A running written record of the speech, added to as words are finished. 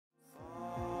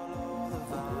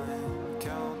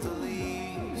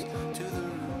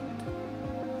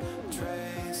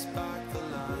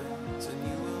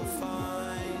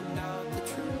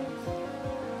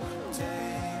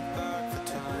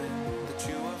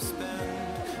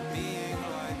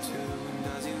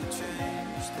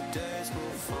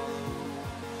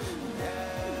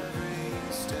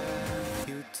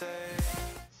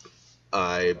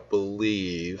I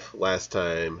believe last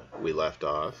time we left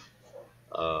off,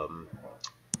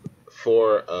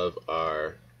 4 of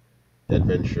our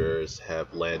adventurers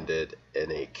have landed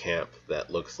in a camp that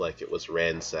looks like it was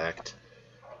ransacked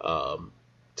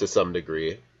to some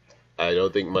degree. I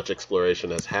don't think much exploration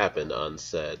has happened on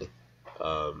said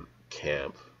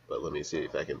camp, but let me see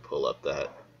if I can pull up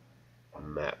that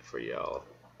map for y'all.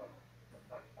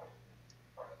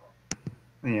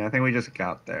 Yeah, I think we just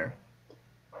got there.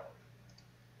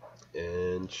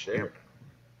 And share. Yep.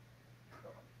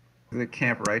 Is it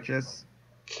Camp Righteous?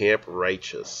 Camp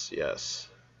Righteous, yes.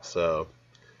 So,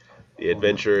 the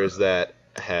adventurers that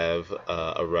have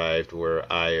arrived were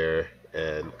Ire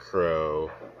and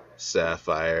Crow,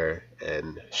 Sapphire,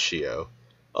 and Shio,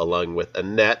 along with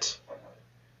Annette,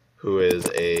 who is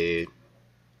a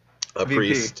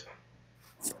priest.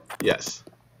 Yes.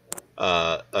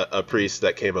 A priest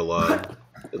that came along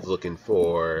is looking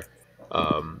for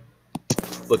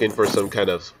some kind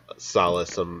of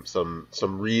solace, some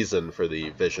reason for the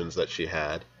visions that she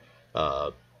had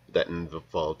that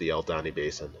involved the Aldani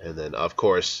Basin. And then, of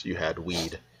course, you had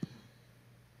weed.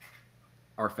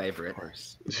 Our favorite.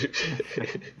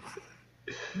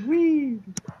 Weed.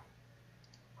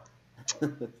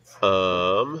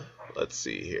 Let's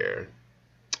see here.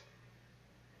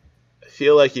 I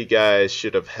feel like you guys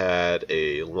should have had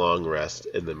a long rest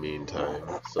in the meantime,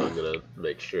 so I'm gonna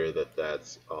make sure that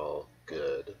that's all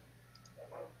good.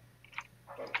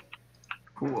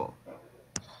 Cool.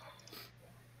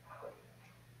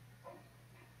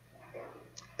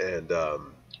 And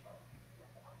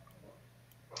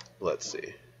let's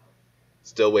see.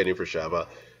 Still waiting for Shava.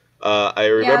 I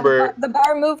remember. Yeah, the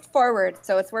bar moved forward,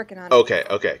 so it's working on it.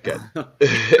 Okay, good.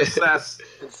 Success.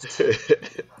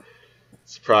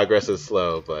 Progress is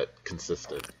slow but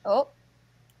consistent. Oh.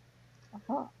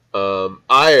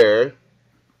 Ire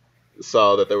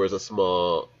saw that there was a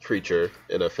small creature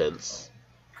in a fence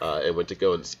and went to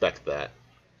go inspect that.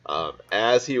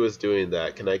 As he was doing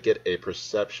that, can I get a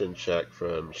perception check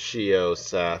from Shio,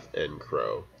 Saf, and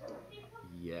Crow?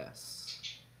 Yes.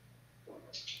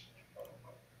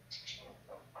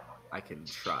 I can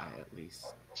try, at least.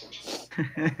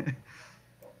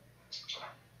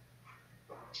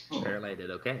 Apparently I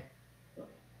did okay.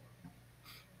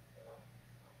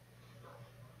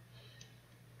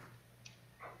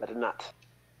 I did not.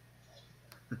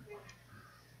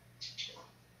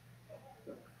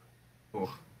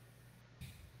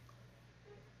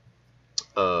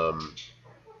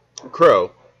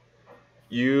 Crow,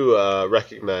 you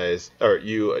recognize, or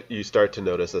you start to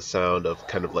notice a sound of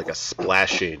kind of like a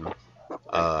splashing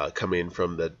coming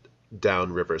from the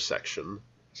downriver section,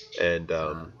 and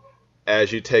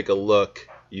as you take a look,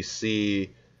 you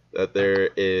see that there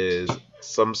is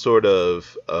some sort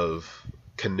of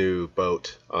canoe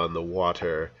boat on the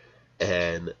water,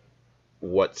 and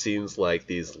what seems like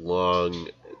these long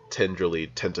tendrily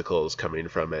tentacles coming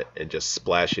from it and just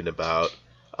splashing about,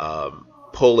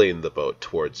 pulling the boat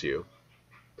towards you.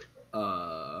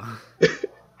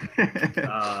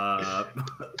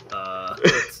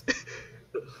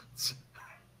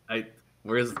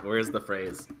 Where's the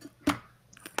phrase?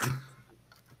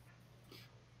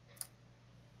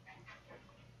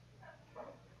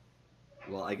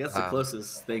 Well, I guess the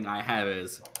closest thing I have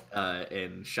is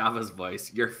in Shava's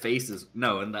voice. Your face is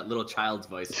in that little child's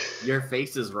voice. Your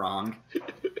face is wrong,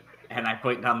 and I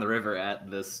point down the river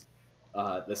at this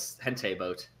hentai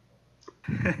boat.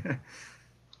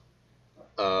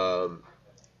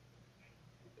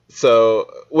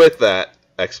 So with that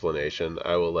explanation,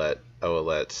 I will let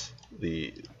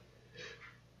the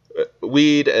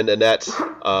Weed and Annette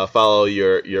follow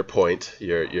your point,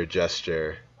 your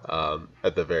gesture,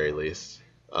 at the very least.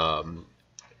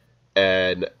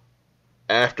 And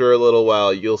after a little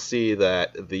while, you'll see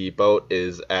that the boat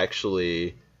is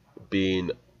actually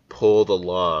being pulled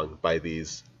along by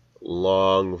these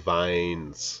long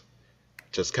vines,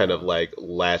 just kind of like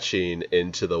latching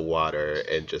into the water,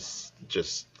 and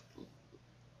just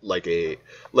like a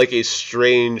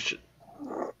strange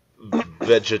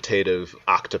vegetative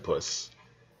octopus.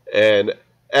 And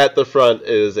at the front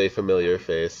is a familiar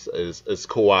face, is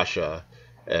Kawasha,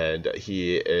 and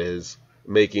he is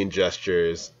making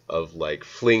gestures of like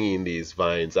flinging these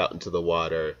vines out into the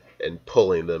water and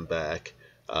pulling them back,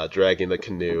 dragging the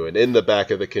canoe. And in the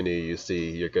back of the canoe, you see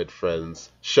your good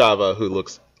friends Shava, who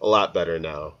looks a lot better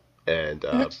now, and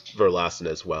Verlassen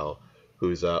as well,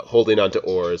 who's holding onto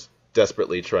oars,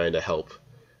 desperately trying to help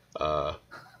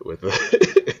with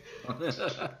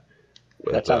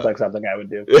That sounds like something I would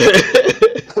do.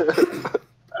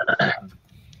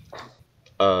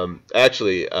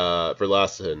 Actually,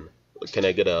 Verlassen, can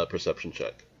I get a perception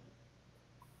check?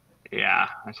 Yeah,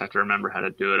 I just have to remember how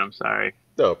to do it. I'm sorry.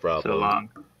 No problem. So long.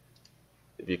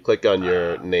 If you click on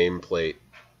your nameplate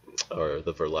or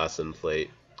the Verlassen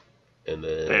plate, and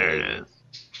then There it is.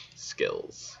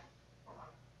 skills,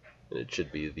 and it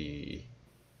should be the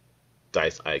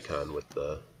dice icon with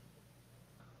the.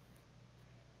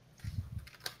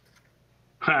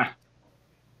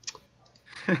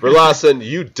 Verlassen,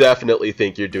 you definitely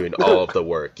think you're doing all of the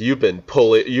work. You've been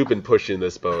pushing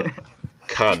this boat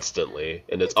constantly,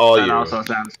 and it's all that you.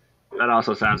 That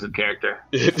also sounds in character.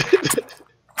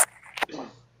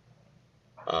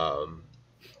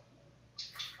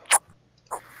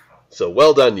 So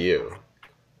well done, you.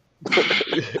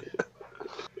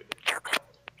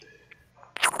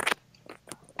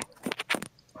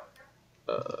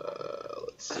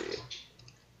 Let's see.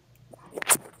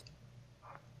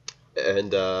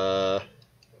 And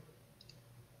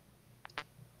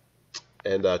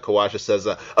Kawasha says,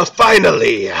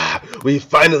 finally! We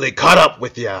finally caught up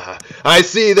with ya! I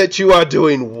see that you are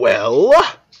doing well!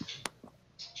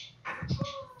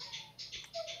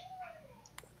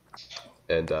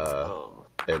 And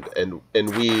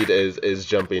Weed is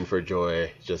jumping for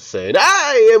joy, just saying,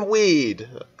 I am Weed!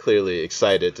 Clearly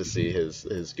excited to see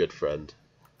his good friend.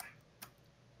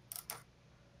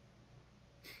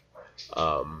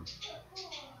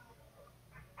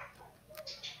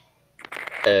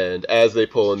 And as they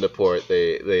pull into port,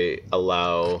 they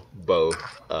allow both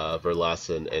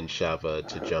Verlassen and Shava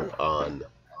to jump on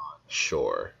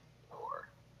shore.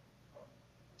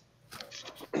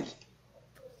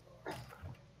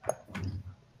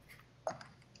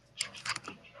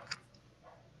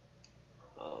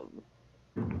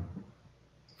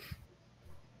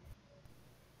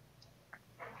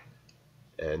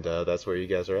 And that's where you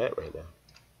guys are at right now.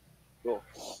 Cool.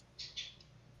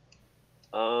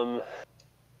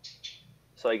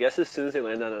 So I guess as soon as they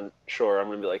land on shore, I'm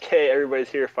gonna be like, "Hey, everybody's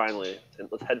here finally, and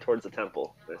let's head towards the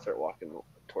temple." And I start walking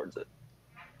towards it.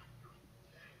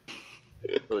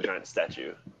 The giant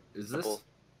statue. Is this?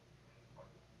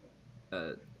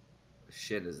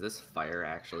 Shit. Is this fire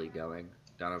actually going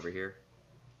down over here?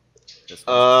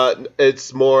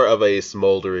 It's more of a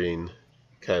smoldering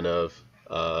kind of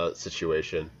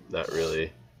situation. Not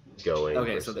really going.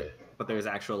 Okay, so but there's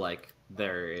actual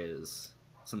there is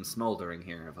some smoldering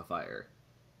here of a fire.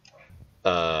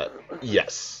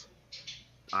 Yes.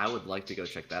 I would like to go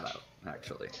check that out,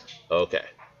 actually. Okay,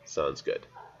 sounds good.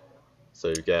 So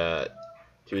you've got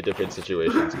two different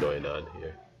situations going on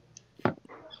here.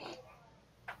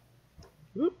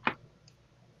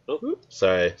 Oop.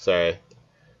 Sorry.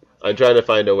 I'm trying to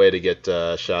find a way to get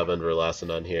Shava and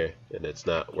Verlassen on here, and it's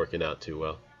not working out too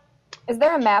well. Is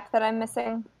there a map that I'm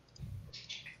missing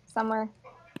somewhere?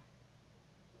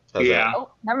 How's that?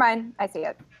 Oh, never mind. I see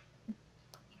it.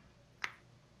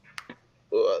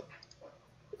 What?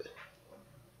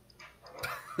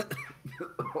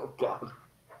 Oh God!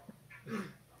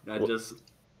 I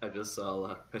just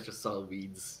saw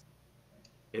weeds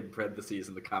in parentheses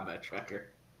in the combat tracker.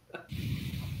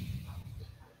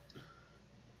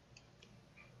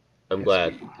 I'm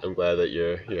glad that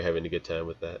you're having a good time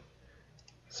with that.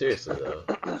 Seriously though.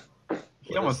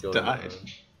 He almost died.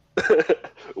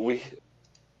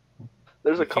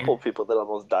 There's a couple people that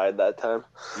almost died that time.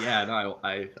 Yeah, no,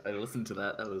 I listened to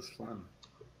that. That was fun.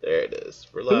 There it is.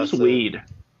 Who's Weed?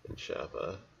 And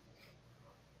Shava.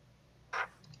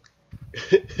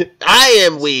 I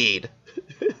am Weed.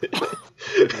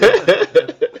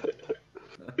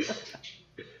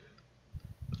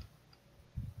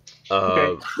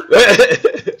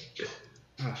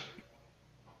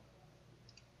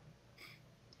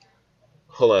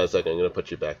 Hold on a second. I'm gonna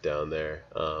put you back down there,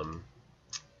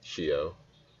 Shio.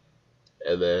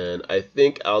 And then I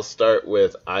think I'll start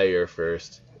with Ayer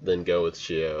first, then go with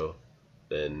Shio,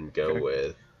 then go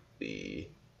with the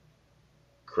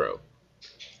Crow.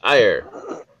 Ayer,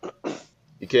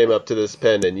 you came up to this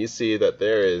pen and you see that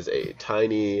there is a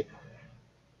tiny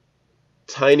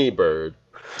bird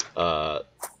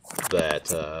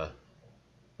that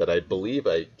I believe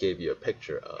I gave you a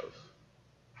picture of.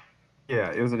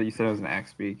 Yeah, you said it was an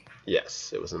axe beak.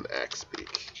 Yes, it was an axe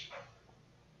beak.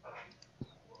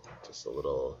 Just a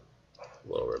little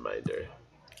reminder.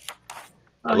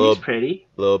 Oh, he's pretty.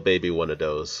 Little baby one of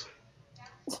those.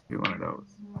 Be one of those.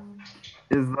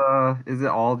 Is it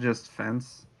all just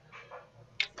fence?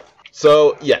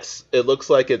 So yes, it looks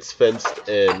like it's fenced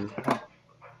in.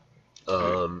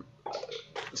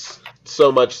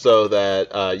 So much so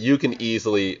that you can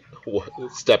easily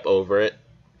step over it,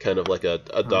 kind of like a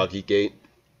doggy gate.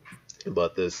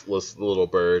 But this little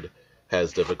bird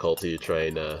has difficulty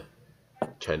trying to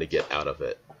get out of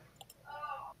it.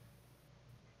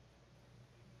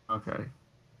 Okay.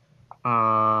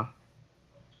 Uh,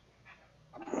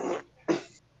 can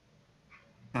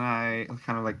I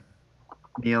kind of like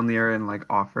kneel near and like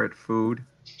offer it food?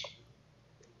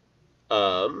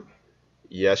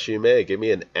 Yes, you may. Give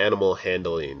me an animal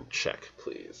handling check,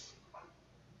 please.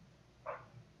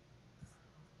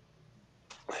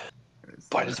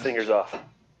 Bite his fingers off.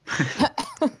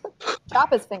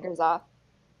 Chop his fingers off.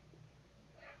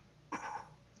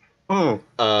 Oh,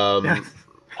 Um,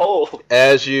 Oh,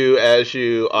 as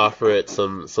you offer it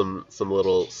some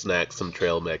little snacks, some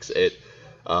trail mix, it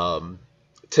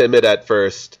timid at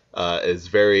first is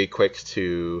very quick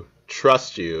to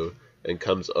trust you and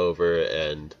comes over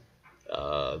and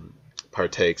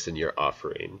partakes in your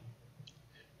offering.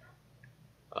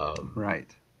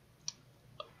 right.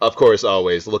 Of course,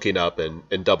 always looking up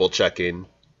and double checking,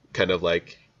 kind of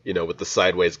like, with the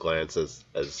sideways glance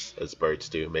as birds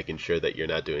do, making sure that you're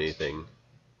not doing anything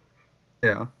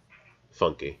Yeah.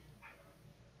 funky.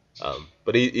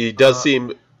 But he does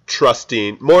seem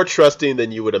trusting, more trusting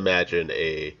than you would imagine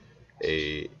a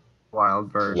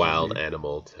Wild bird. wild Maybe.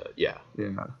 animal to, yeah.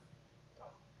 Yeah.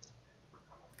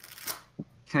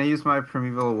 Can I use my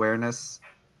primeval awareness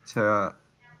to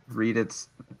read its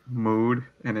mood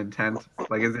and intent?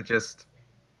 Like, is it just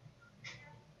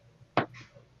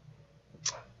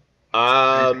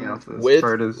anything else? This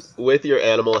bird is. With your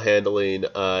animal handling,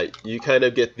 you kind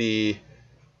of get the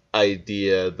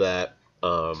idea that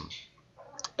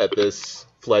that this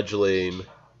fledgling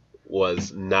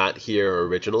was not here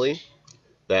originally,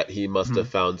 that he must have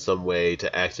found some way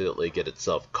to accidentally get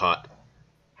itself caught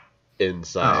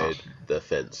inside the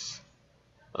fence.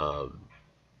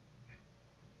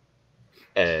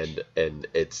 And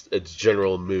its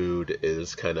general mood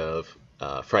is kind of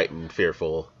frightened,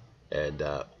 fearful, and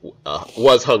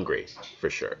was hungry for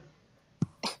sure.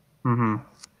 Mm-hmm.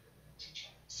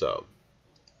 So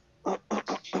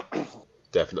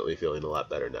definitely feeling a lot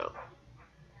better now.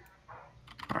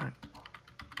 All right.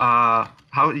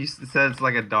 How you said it's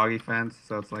like a doggy fence,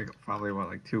 so it's like probably what,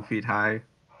 like 2 feet high.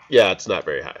 Yeah, it's not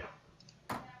very high.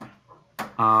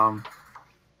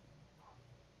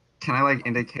 Can I like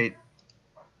indicate?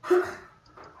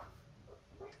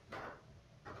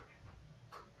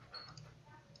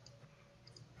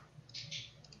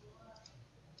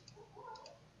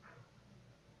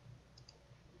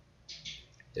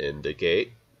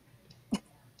 Indicate.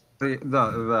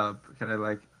 The can I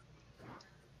like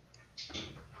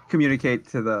communicate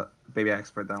to the baby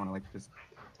expert that I want to like just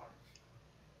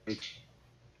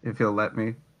if he'll let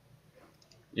me?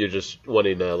 You're just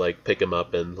wanting to like pick him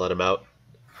up and let him out?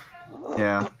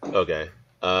 Yeah. Okay.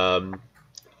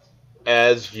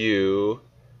 As you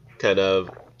kind of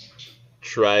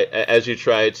try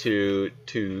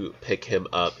to pick him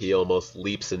up, he almost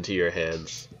leaps into your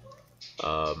hands.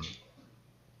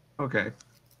 Okay.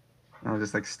 I'll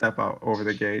just like step out over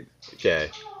the gate.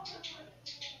 Okay.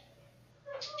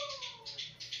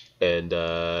 And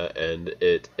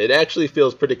it actually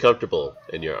feels pretty comfortable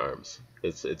in your arms.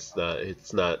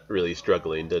 It's not really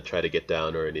struggling to try to get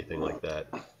down or anything like that.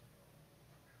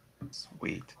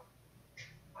 Sweet.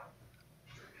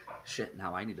 Shit,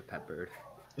 now I need a pet bird.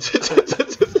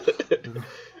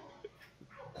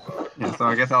 Yeah, so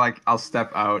I guess I'll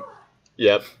step out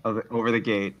Yep. over the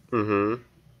gate. Mm-hmm.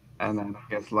 And then I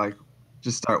guess like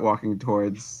just start walking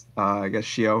towards I guess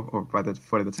Shio or by the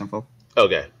foot of the temple.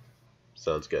 Okay.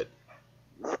 Sounds good.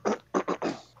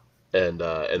 And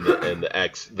the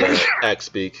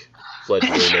axe-beak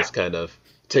fledgling is kind of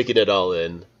taking it all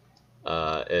in,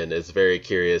 and is very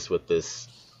curious with this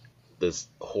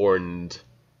horned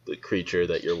creature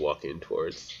that you're walking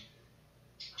towards.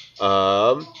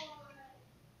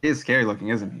 He is scary looking,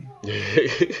 isn't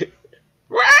he?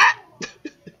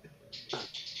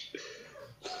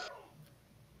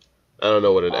 I don't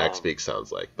know what an axe-beak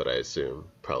sounds like, but I assume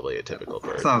probably a typical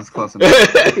bird. Sounds close enough.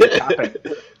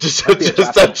 just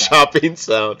a chopping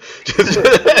sound.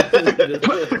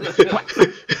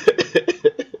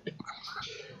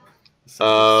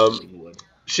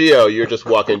 Shio, you're just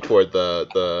walking toward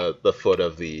the foot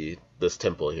of this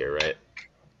temple here, right?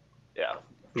 Yeah.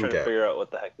 I'm trying to figure out what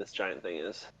the heck this giant thing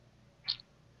is.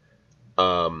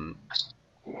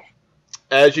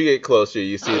 As you get closer,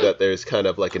 you see that there's kind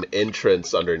of like an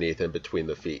entrance underneath in between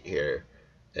the feet here,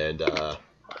 and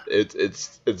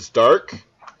it's dark,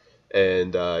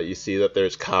 and you see that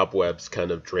there's cobwebs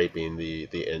kind of draping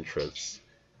the entrance.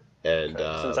 And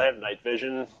since I have night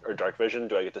vision or dark vision,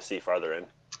 do I get to see farther in?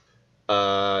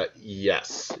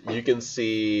 Yes, you can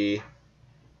see.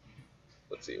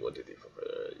 Let's see, 1, 2, 3, 4.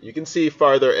 You can see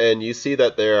farther in. You see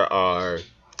that there are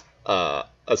a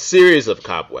series of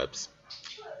cobwebs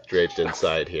draped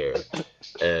inside here,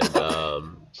 and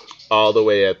all the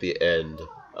way at the end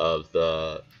of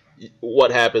the.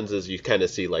 What happens is you kind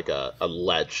of see like a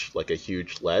ledge, like a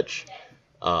huge ledge,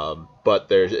 but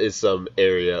there is some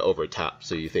area over top,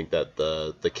 so you think that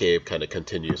the cave kind of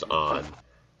continues on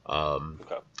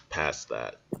Okay. past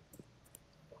that.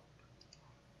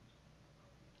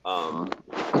 I'm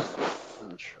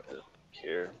trying to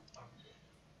here.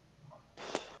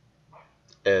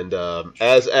 And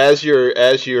as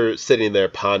you're sitting there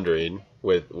pondering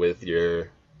with your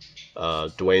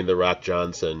Dwayne the Rock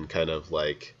Johnson kind of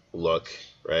like look,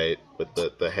 right, with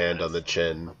the hand on the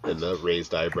chin and the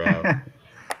raised eyebrow,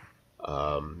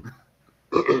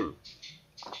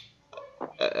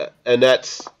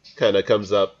 Annette kind of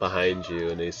comes up behind you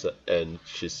and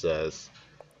she says,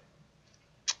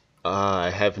 "Ah,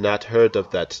 I have not heard of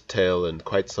that tale in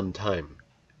quite some time."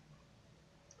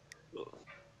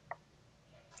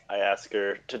 I ask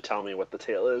her to tell me what the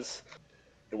tale is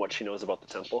and what she knows about the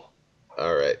temple.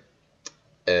 All right.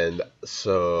 And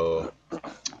so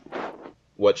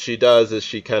what she does is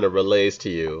she kind of relays to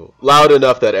you loud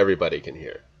enough that everybody can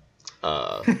hear.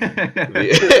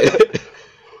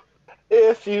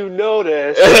 If you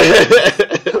notice,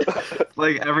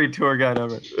 like every tour guide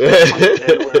ever.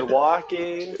 and we're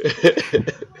walking.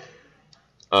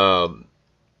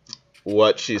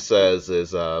 What she says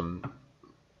is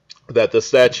that the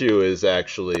statue is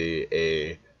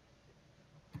actually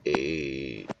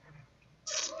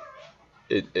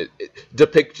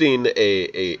depicting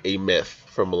a myth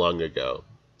from long ago,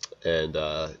 and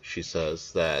she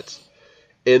says that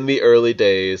in the early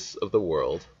days of the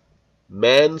world,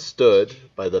 man stood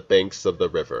by the banks of the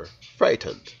river,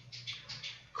 frightened.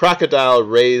 Crocodile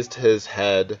raised his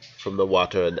head from the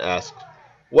water and asked,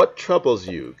 "What troubles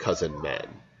you, cousin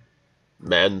man?"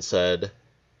 Man said,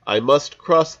 "I must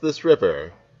cross this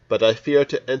river, but I fear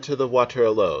to enter the water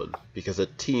alone, because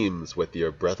it teems with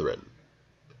your brethren."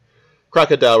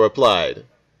 Crocodile replied,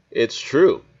 "It's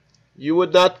true, you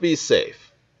would not be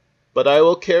safe, but I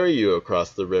will carry you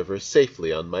across the river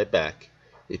safely on my back,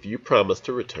 if you promise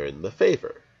to return the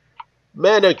favor."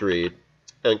 Man agreed,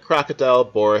 and Crocodile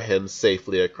bore him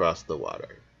safely across the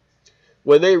water.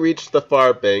 When they reached the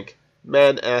far bank,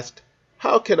 Man asked,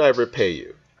 "How can I repay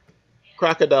you?"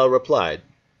 Crocodile replied,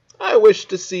 "I wish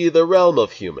to see the realm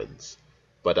of humans,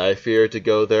 but I fear to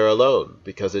go there alone,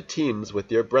 because it teems with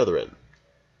your brethren.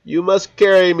 You must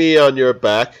carry me on your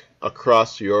back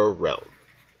across your realm."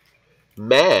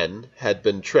 Man had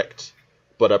been tricked,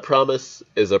 but a promise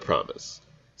is a promise.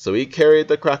 So he carried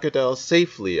the crocodile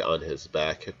safely on his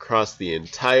back across the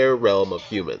entire realm of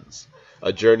humans,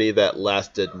 a journey that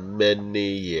lasted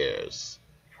many years.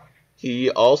 He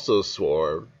also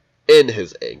swore, in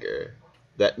his anger,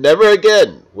 that never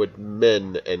again would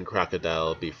men and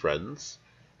crocodile be friends,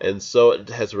 and so it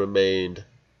has remained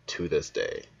to this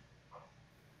day.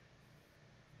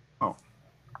 Oh.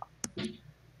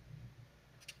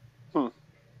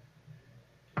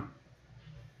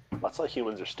 That's why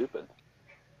humans are stupid.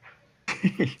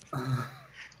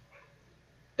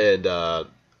 And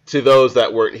to those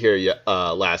that weren't here yet,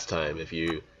 last time, if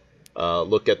you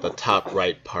look at the top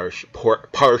right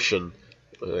portion,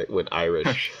 when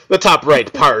Irish, the top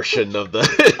right portion of the.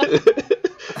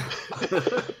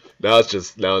 now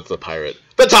it's a pirate.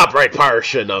 The top right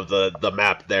portion of the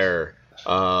map there.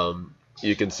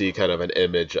 You can see kind of an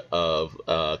image of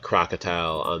a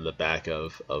crocodile on the back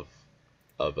of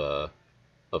a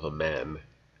man.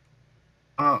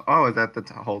 Oh, is that the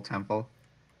whole temple?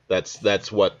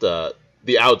 That's what the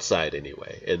outside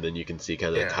anyway, and then you can see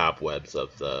kind of the cobwebs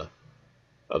of the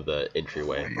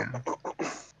entryway.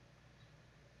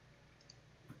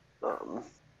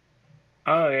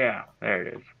 Oh yeah, there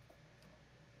it is.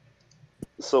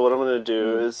 So what I'm gonna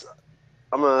do is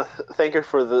I'm gonna thank her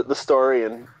for the story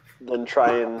and then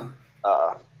try and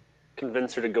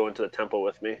convince her to go into the temple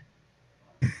with me.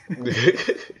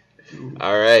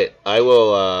 All right, I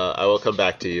will come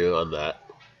back to you on that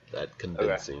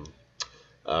convincing.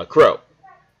 Okay. Crow.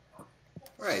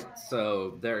 Right,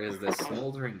 so there is this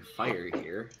smoldering fire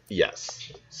here.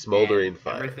 Yes, smoldering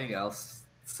fire. Everything else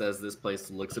says this place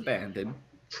looks abandoned.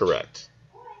 Correct.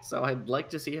 So I'd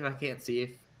like to see if I can't see if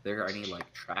there are any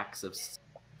like tracks of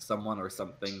someone or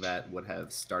something that would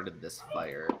have started this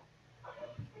fire.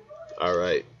 All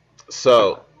right,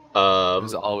 so it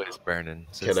was always burning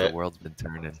since the world's been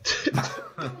turning.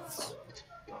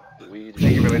 Thank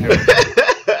you for the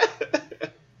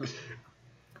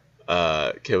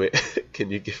Can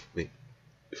you give me?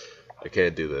 I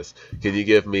can't do this. Can you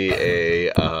give me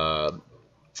a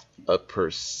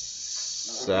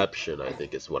perception? I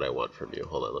think is what I want from you.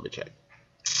 Hold on, let me check.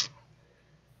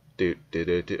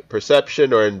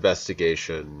 Perception or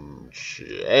investigation?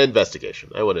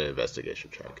 Investigation. I want an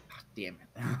investigation check. Damn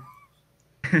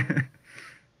it.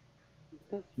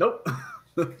 Nope.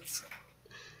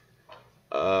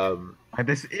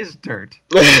 This is dirt.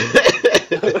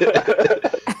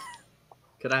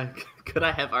 Could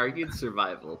I have argued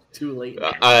survival? Too late.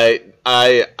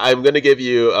 I'm gonna give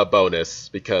you a bonus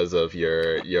because of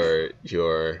your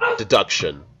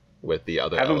deduction with the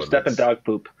other Have him elements. step in dog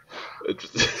poop.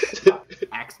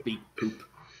 Axe beak poop.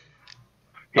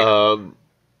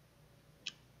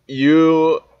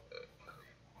 You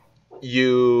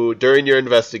during your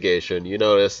investigation, you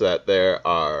notice that there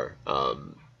are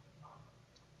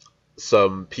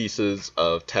some pieces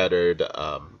of tattered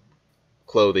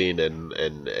clothing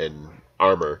and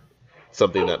armor,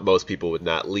 something that most people would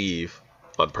not leave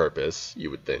on purpose, you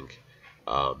would think.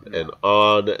 And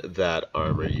on that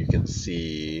armor, you can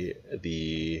see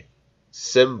the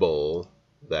symbol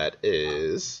that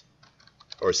is,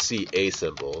 or see a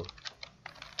symbol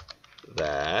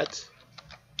that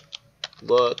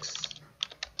looks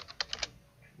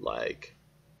like,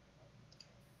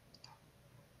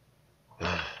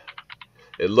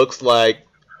 it looks like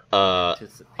a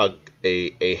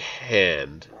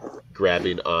hand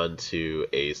grabbing onto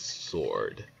a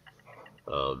sword,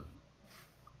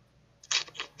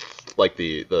 like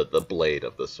the blade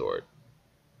of the sword.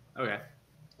 Okay.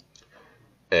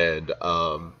 And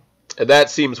that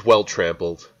seems well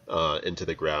trampled into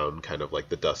the ground, kind of like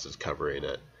the dust is covering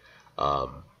it.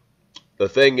 The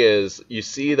thing is, you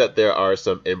see that there are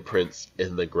some imprints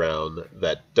in the ground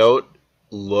that don't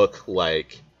look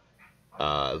like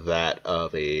that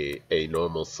of a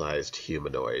normal-sized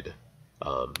humanoid.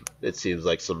 It seems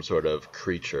like some sort of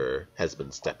creature has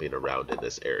been stepping around in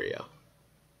this area.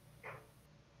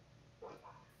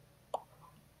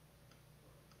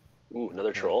 Ooh,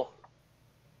 another troll.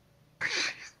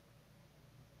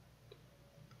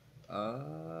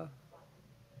 Were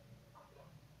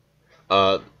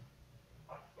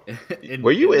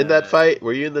you in that fight?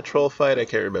 Were you in the troll fight? I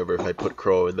can't remember if I put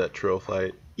Crow in that troll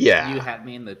fight. Yeah. You had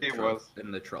me in the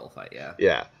troll fight, yeah.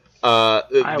 Yeah.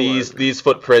 These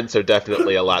footprints are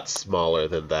definitely a lot smaller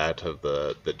than that of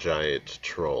the giant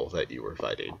troll that you were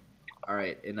fighting. All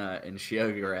right, in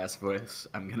Shiogura's voice,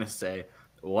 I'm gonna say,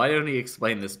 why don't he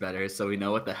explain this better so we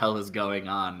know what the hell is going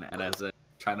on? And as a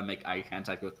trying to make eye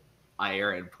contact with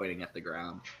Ire and pointing at the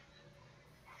ground.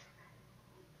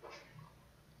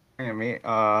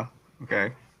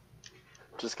 Okay.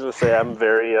 Just gonna say I'm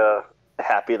very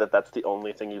happy that that's the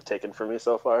only thing you've taken from me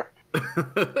so far.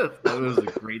 That was a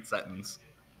great sentence.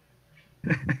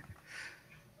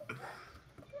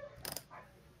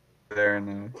 There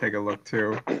and take a look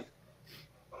too.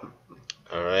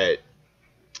 All right.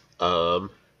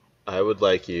 I would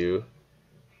like you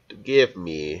to give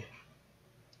me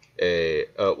a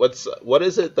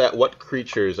what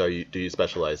creatures do you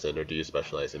specialize in, or do you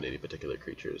specialize in any particular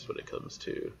creatures when it comes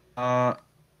to?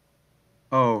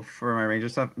 For my ranger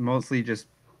stuff, mostly just.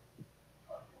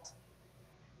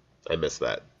 I missed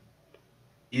that.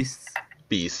 Beasts.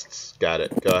 Beasts. Got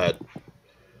it. Go ahead.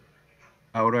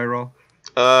 How would I roll?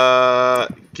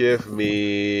 Give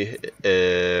me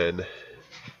an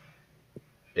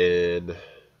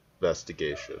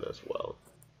investigation as well.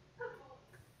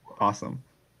 Awesome.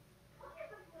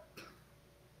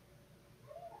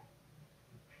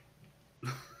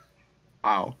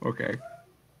 Wow. Okay.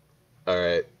 All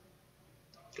right.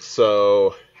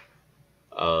 So,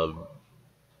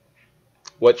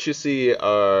 what you see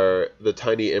are the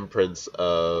tiny imprints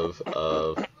of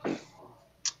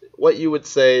what you would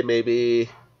say maybe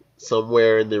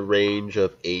somewhere in the range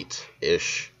of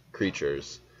 8-ish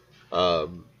creatures,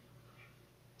 and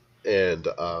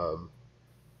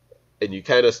you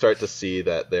kind of start to see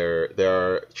that there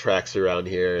are tracks around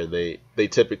here, and they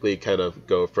typically kind of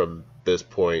go from this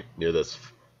point near this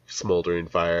smoldering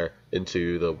fire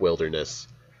into the wilderness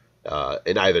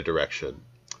in either direction.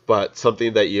 But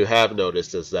something that you have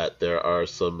noticed is that there are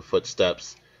some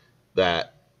footsteps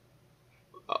that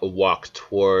walk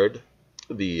toward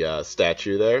the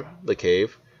statue there, the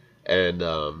cave, and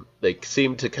they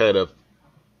seem to kind of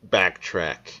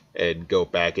backtrack and go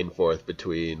back and forth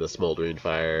between the smoldering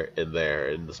fire in there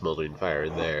and the smoldering fire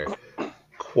in there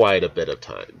quite a bit of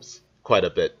times.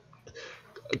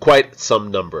 Quite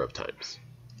some number of times.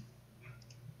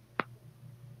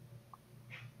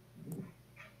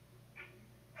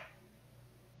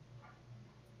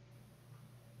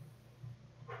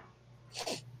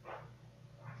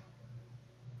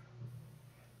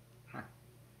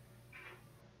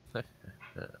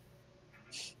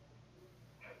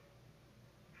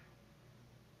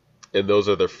 And those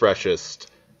are the freshest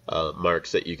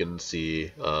marks that you can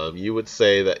see. You would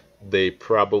say that they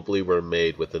probably were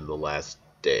made within the last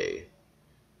day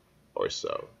or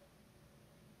so.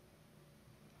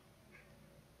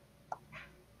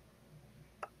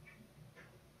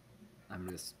 I'm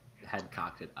just head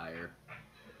cocked at Ire.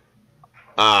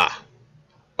 Ah,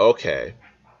 okay.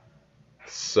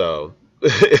 So,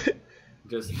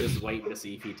 Just waiting to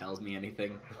see if he tells me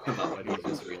anything about what he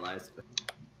just realized.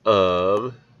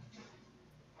 um,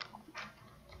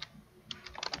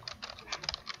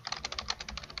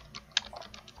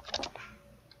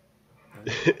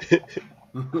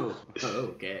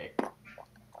 Okay.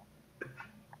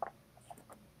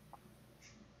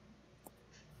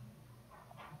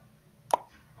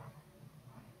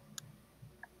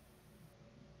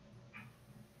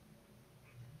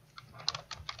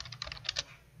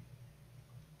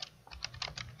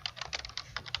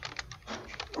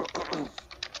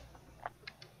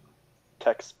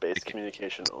 Text-based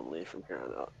communication only from here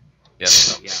on out. Yep.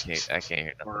 Yeah. I can't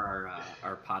hear nothing. Or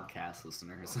our podcast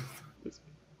listeners.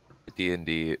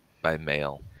 D&D by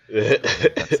mail.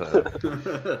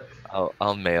 uh,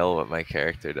 I'll mail what my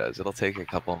character does. It'll take a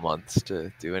couple months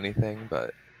to do anything,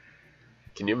 but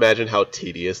can you imagine how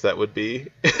tedious that would be?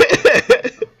 Oh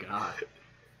God.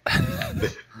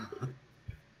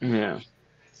 Yeah.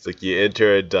 It's like you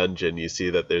enter a dungeon, you see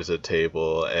that there's a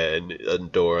table and a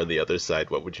door on the other side.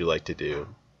 What would you like to do?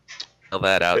 mail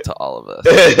that out to all of us.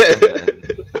 And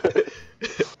then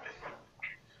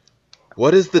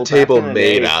What is the Well, back table in the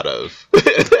made day- out of?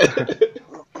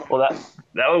 Well,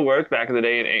 that would work back in the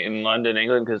day in London,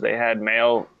 England, because they had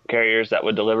mail carriers that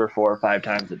would deliver 4 or 5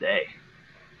 times a day,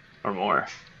 or more.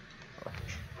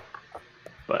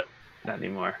 But not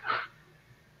anymore.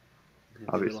 It's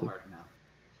a Obviously. little hard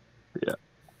now.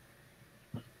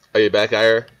 Are you back,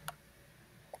 Ire?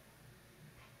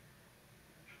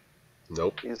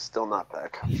 Nope. He's still not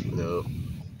back. No.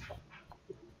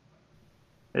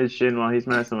 Hey, Shin, while he's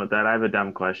messing with that, I have a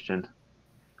dumb question.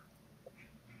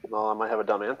 Well, I might have a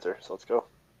dumb answer, so let's go.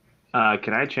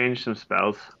 Can I change some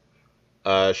spells?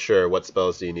 Sure. What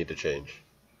spells do you need to change?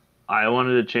 I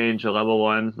wanted to change a level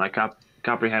 1, my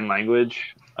comprehend languages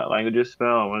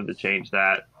spell. I wanted to change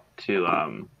that to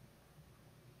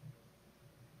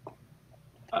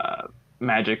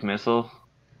magic missile,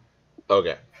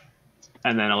 Okay.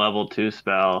 and then a level 2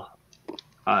 spell,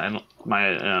 and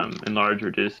my enlarge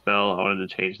reduce spell. I wanted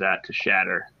to change that to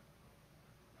shatter.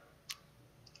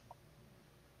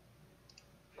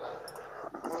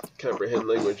 Comprehend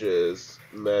languages,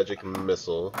 magic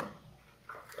missile,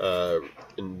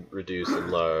 and reduce,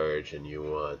 enlarge, and you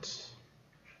want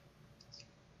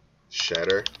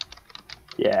shatter.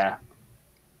 Yeah,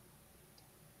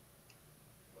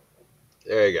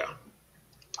 There you go.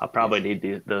 I'll probably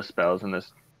need those spells in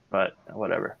this, but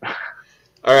whatever.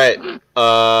 All right.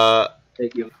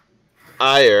 Thank you.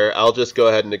 Ire, I'll just go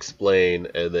ahead and explain,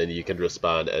 and then you can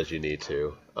respond as you need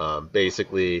to.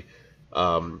 Basically,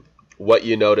 what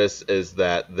you notice is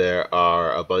that there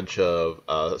are a bunch of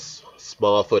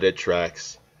small-footed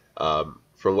tracks. From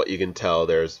what you can tell,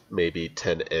 there's maybe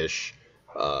 10-ish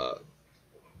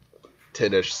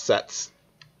sets.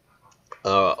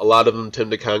 A lot of them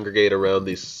tend to congregate around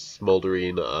the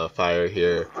smoldering fire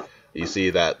here. You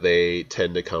see that they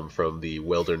tend to come from the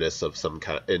wilderness of some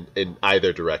kind in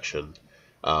either direction.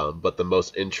 But the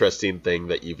most interesting thing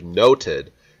that you've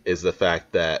noted is the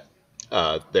fact that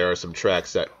there are some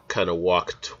tracks that kind of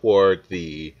walk toward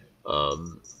the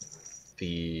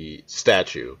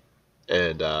statue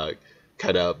and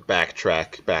kind of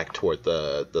backtrack back toward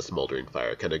the smoldering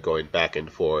fire, kind of going back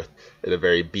and forth in a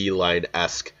very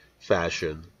beeline-esque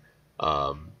fashion.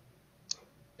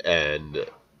 And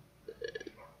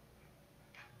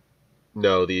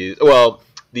no,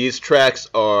 these tracks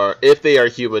are, if they are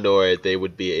humanoid, they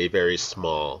would be a very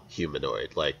small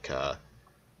humanoid. Like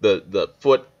the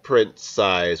footprint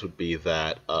size would be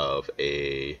that of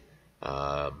a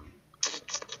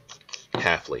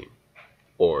halfling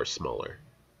or smaller.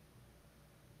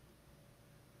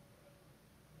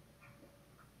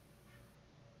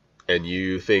 And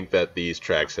you think that these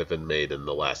tracks have been made in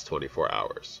the last 24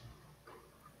 hours.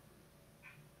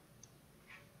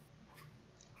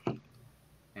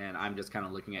 And I'm just kind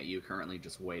of looking at you currently,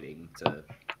 just waiting to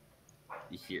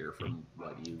hear from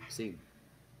what you've seen.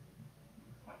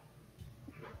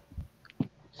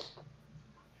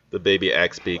 The baby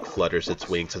axbeak flutters its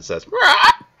wings and says,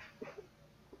 "Rah!"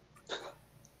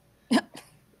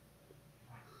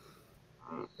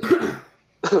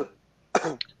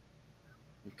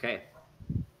 Okay.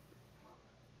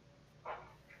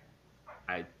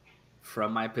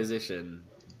 From my position,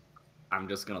 I'm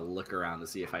just gonna look around to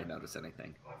see if I notice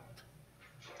anything.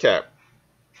 Okay.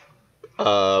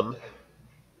 From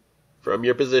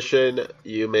your position,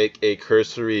 you make a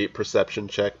cursory perception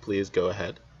check. Please go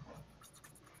ahead.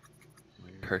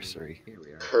 Cursory. Here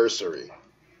we are. Cursory.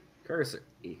 Cursor.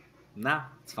 Nah,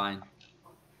 it's fine.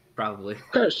 Probably.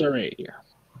 Cursory.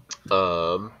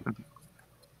 Um,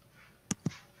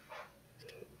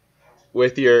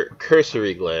 with your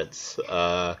cursory glance,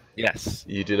 Yes.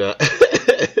 you do not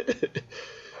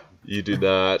you do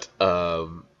not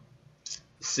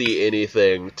see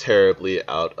anything terribly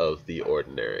out of the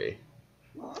ordinary.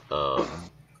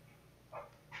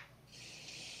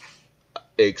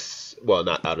 Well,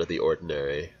 not out of the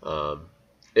ordinary.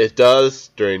 It does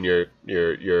during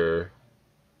your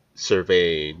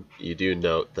surveying. You do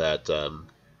note that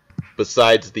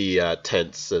besides the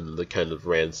tents and the kind of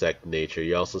ransacked nature,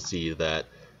 you also see that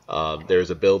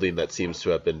there's a building that seems to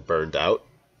have been burned out.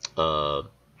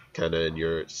 Kind of in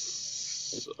your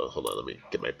hold on, let me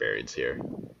get my bearings here.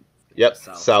 Yep,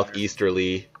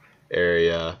 southeasterly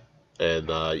area, and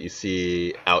you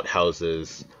see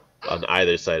outhouses on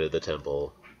either side of the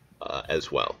temple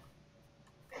as well.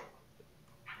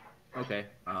 Okay.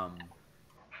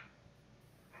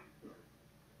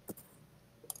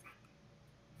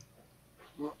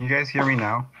 You guys hear me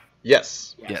now?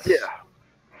 Yes. Yes. Yeah.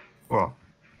 Well,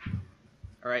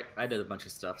 All right. I did a bunch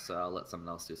of stuff, so I'll let someone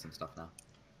else do some stuff now.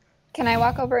 Can I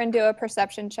walk over and do a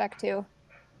perception check too?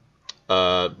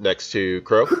 Next to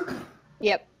Crow?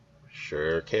 Yep.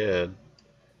 Sure can.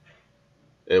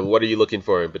 And what are you looking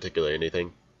for in particular?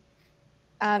 Anything?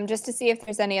 Just to see if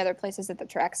there's any other places that the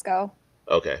tracks go.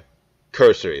 Okay.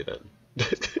 Cursory then.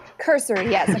 Cursory,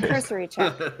 yes, a cursory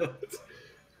check.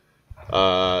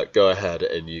 Go ahead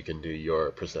and you can do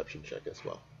your perception check as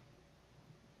well.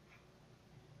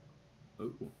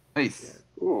 Ooh. nice.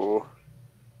 Ooh.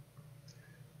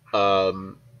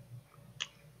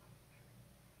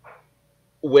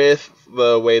 With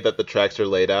the way that the tracks are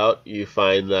laid out, you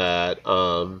find that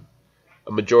a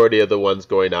majority of the ones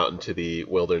going out into the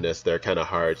wilderness, they're kind of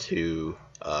hard to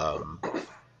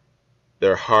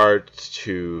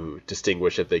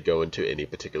distinguish if they go into any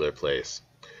particular place.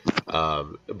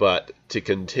 But to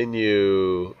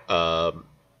continue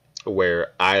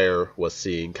where Ire was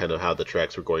seeing kind of how the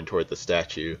tracks were going toward the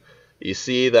statue, you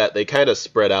see that they kind of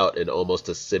spread out in almost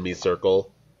a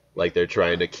semicircle, like they're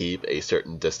trying to keep a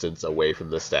certain distance away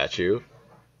from the statue.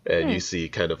 And you see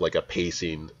kind of like a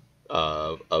pacing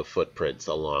of footprints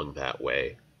along that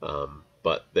way.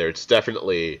 But there's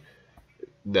definitely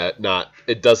not,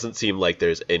 it doesn't seem like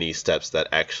there's any steps that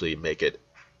actually make it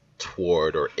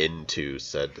toward or into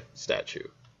said statue.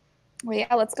 Well,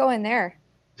 yeah, let's go in there.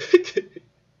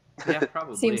 Yeah,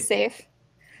 probably. Seems safe.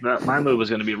 My move was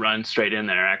going to be run straight in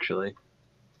there, actually.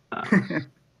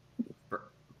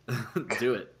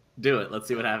 Do it. Do it. Let's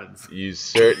see what happens. You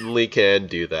certainly can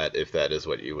do that if that is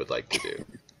what you would like to do.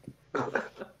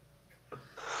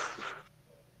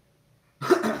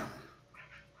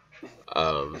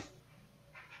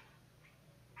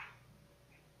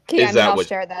 Okay, Is that I'll what-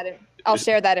 share that. I'll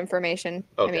share that information.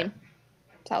 Okay. I mean,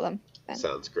 tell them. Then.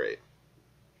 Sounds great.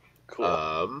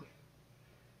 Cool.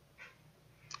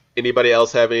 Anybody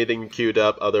else have anything queued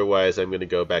up? Otherwise, I'm going to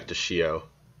go back to Shio.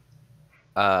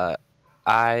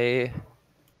 I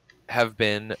have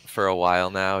been for a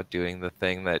while now doing the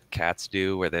thing that cats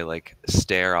do where they like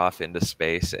stare off into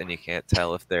space and you can't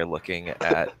tell if they're looking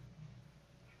at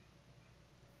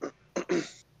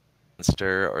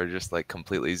monster or just like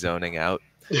completely zoning out.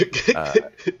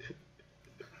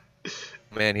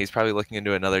 Man, he's probably looking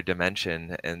into another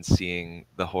dimension and seeing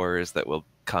the horrors that will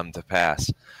come to pass.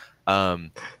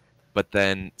 But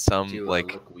then some Do you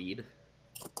like look weed?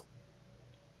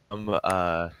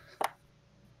 I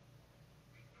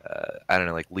don't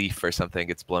know, like leaf or something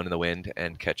gets blown in the wind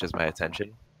and catches my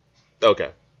attention.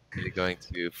 Okay. I'm going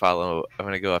to follow. I'm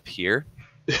going to go up here.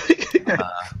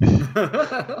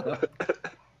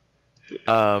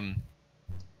 Kind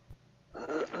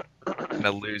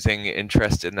of losing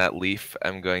interest in that leaf.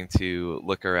 I'm going to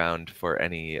look around for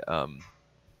any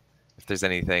if there's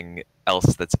anything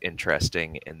else that's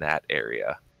interesting in that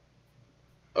area.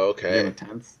 Okay.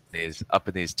 Tents. Is up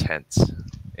in these tents.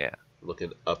 Yeah.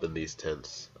 Looking up in these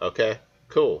tents. Okay,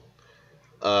 cool.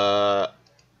 Can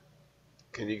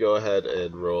you go ahead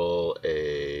and roll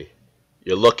a...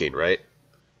 You're looking, right?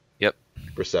 Yep.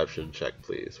 Perception check,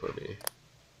 please, for me.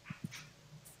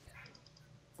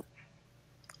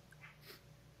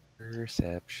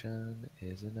 Perception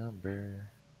is a number.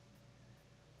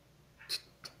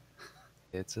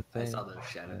 It's a thing. I saw those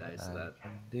shadow dice I that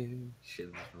can do. shit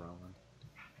was rolling.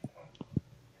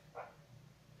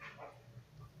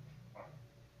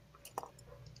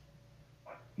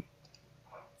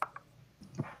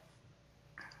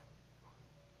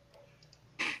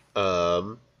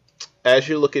 as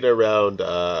you're looking around,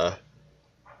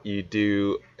 you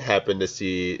do happen to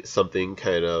see something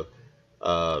kind of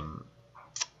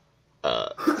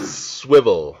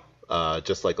swivel,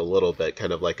 just like a little bit,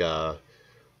 kind of like a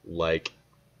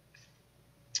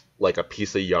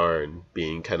piece of yarn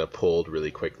being kind of pulled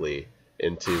really quickly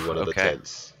into one of the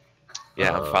tents.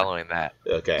 Yeah, I'm following that.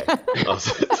 Okay.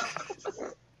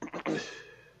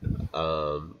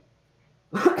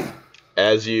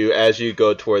 As you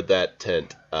go toward that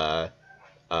tent,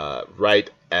 right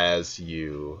as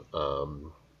you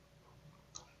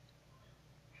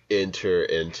enter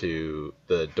into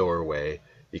the doorway,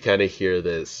 you kind of hear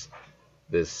this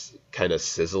kind of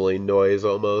sizzling noise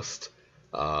almost,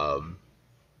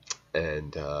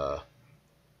 and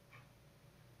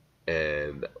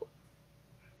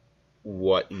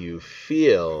what you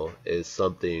feel is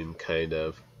something kind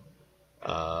of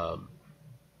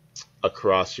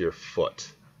across your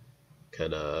foot,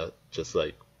 kind of just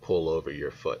like pull over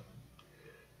your foot.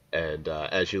 And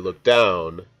as you look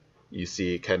down, you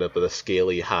see kind of the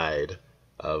scaly hide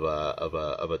of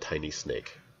a tiny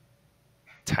snake.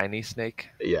 Tiny snake?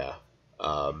 Yeah.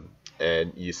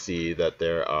 And you see that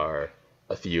there are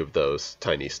a few of those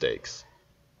tiny snakes.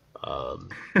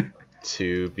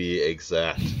 To be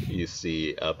exact, you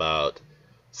see about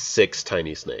 6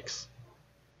 tiny snakes.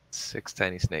 6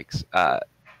 tiny snakes.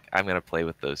 I'm going to play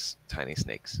with those tiny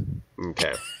snakes.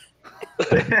 Okay.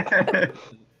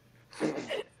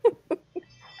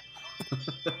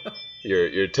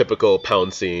 Your typical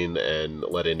pouncing and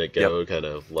letting it go kind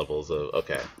of levels of...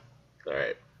 Okay. All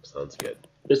right. Sounds good.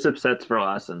 This upsets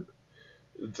Verlassen.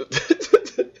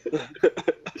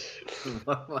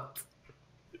 What?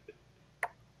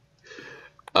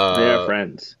 They are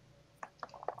friends.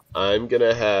 I'm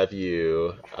gonna have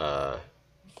you. I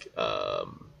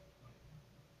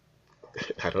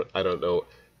don't know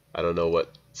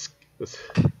what.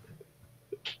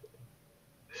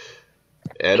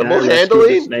 Animal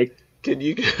handling? Can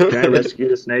you? Can I rescue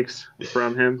the snakes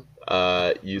from him?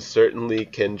 You certainly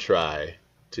can try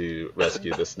to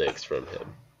rescue the snakes from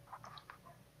him.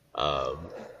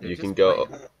 You can go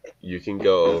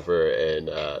over and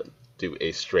do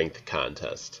a strength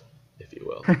contest, if you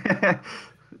will.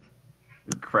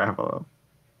 Crap.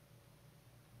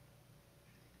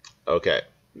 Okay,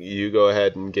 you go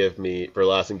ahead and give me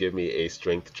a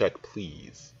strength check,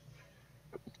 please.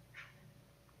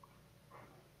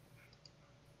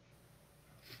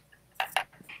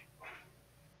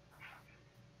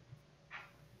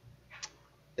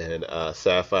 And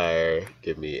Sapphire,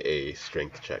 give me a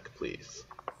strength check, please.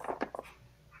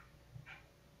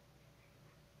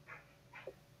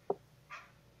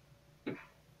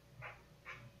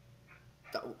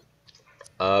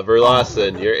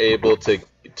 Verlassen, you're able to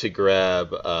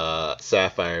grab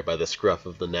Sapphire by the scruff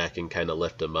of the neck and kind of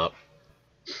lift him up.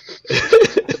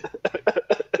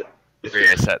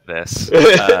 Reset this.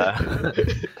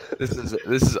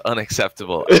 This is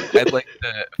unacceptable. I'd like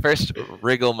to first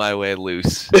wriggle my way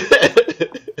loose.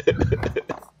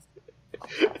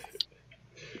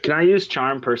 Can I use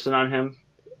Charm Person on him?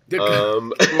 Just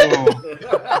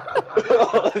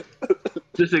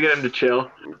to get him to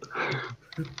chill.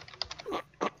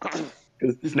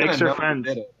 Because snakes are friends.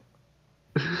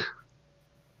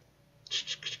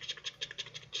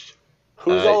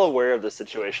 Who's all aware of the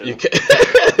situation? You can...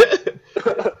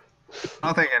 I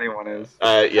don't think anyone is.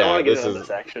 Yeah, this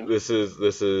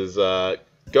is. Go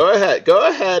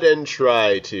ahead and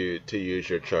try to use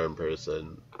your Charm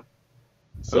Person.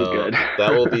 So good.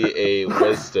 That will be a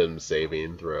Wisdom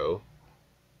saving throw.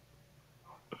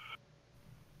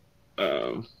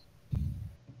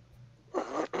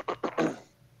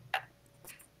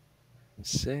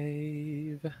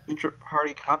 Save.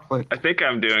 Intra-party conflict. I think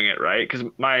I'm doing it right because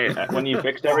when you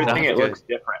fixed everything, it looks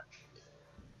different.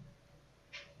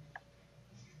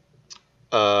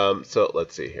 So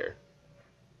let's see here.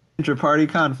 Intra-party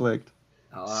conflict.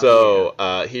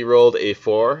 He rolled a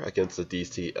 4 against a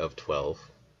DC of 12.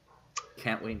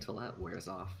 Can't wait until that wears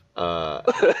off.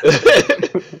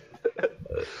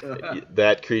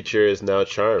 That creature is now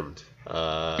charmed.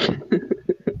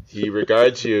 He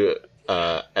regards you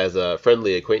as a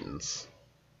friendly acquaintance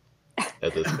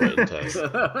at this point in time.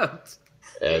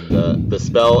 And the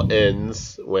spell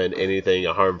ends when anything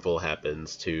harmful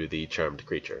happens to the charmed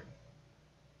creature.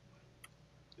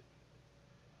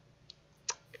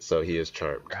 So he is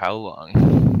charmed. For how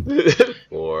long?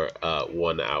 For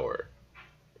 1 hour.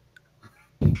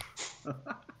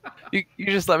 You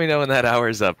just let me know when that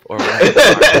hour's up, or when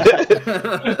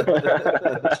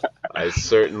I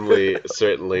certainly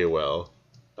will.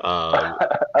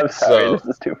 I'm sorry, this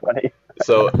is too funny.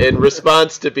 So in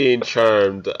response to being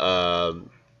charmed,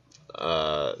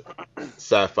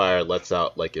 Sapphire lets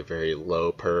out like a very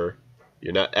low purr.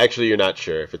 You're not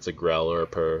sure if it's a growl or a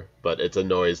purr, but it's a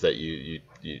noise that you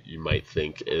might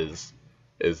think is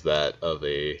that of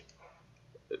a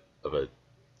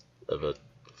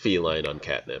feline on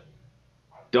catnip.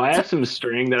 Do I have some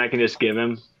string that I can just give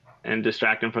him and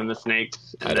distract him from the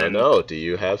snakes? I don't know. Do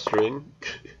you have string?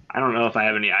 I don't know if I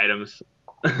have any items.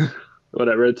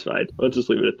 Whatever, it's fine. Let's just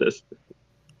leave it at this.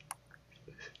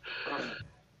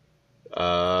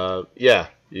 Yeah,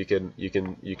 you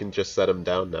can just set him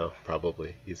down now.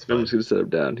 Probably he's fine. I'm just gonna set him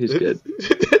down. He's good.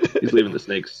 He's leaving the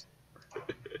snakes.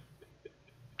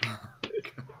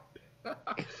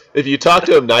 If you talk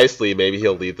to him nicely, maybe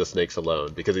he'll leave the snakes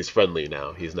alone because he's friendly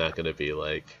now. He's not going to be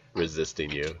like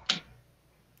resisting you.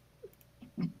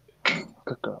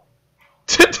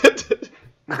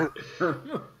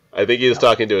 I think he was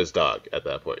talking to his dog at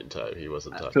that point in time. He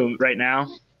wasn't talking. So right now,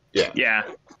 Yeah. yeah,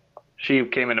 she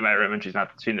came into my room and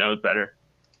she knows better.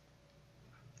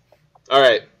 All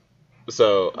right.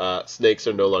 So snakes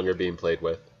are no longer being played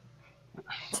with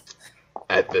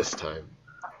at this time.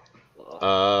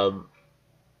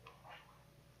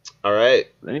 All right.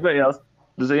 Does anybody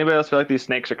else feel like these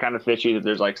snakes are kind of fishy? That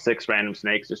there's like 6 random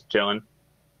snakes just chilling.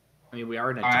 I mean, we are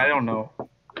in a I jungle. don't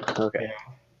know. Okay.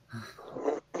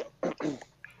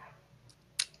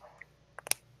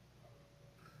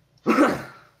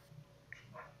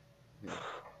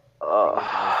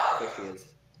 Fishy is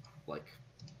like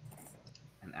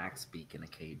an axe beak in a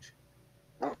cage.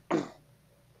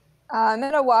 I'm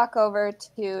gonna walk over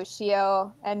to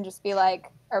Shio and just be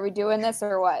like, "Are we doing this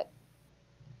or what?"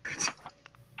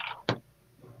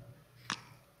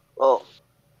 Well,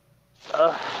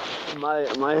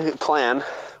 my plan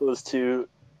was I'm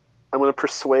going to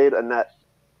persuade Annette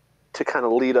to kind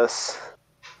of lead us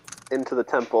into the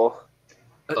temple.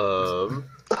 Go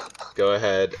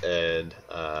ahead and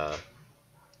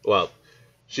well,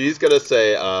 she's gonna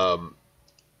say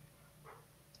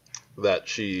that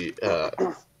she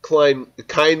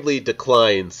kindly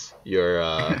declines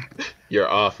your your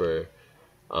offer.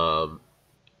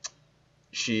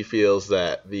 She feels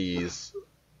that these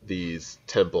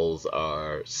temples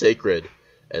are sacred,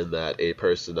 and that a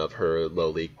person of her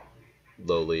lowly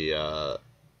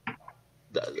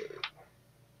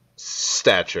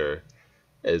stature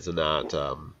is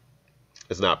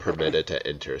not permitted to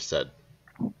enter said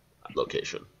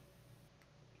location.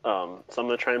 So I'm going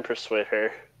to try and persuade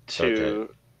her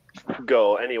to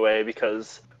go anyway,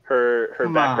 because her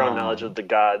background knowledge of the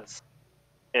gods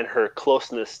and her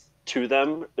closeness to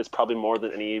them is probably more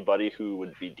than anybody who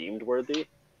would be deemed worthy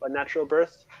by natural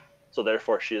birth. So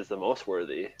therefore, she is the most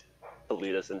worthy to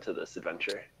lead us into this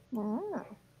adventure.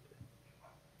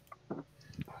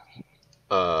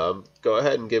 Go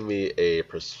ahead and give me a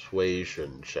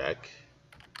persuasion check.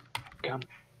 Come.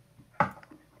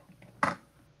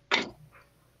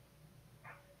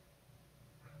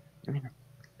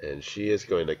 And she is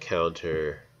going to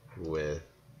counter with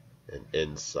an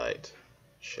insight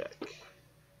check.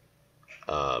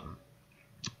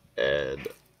 And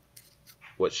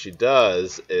what she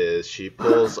does is she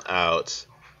pulls out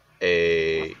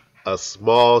a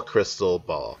small crystal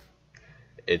ball,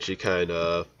 and she kind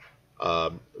of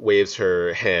waves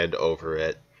her hand over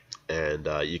it, and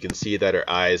you can see that her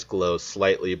eyes glow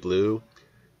slightly blue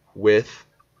with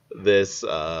this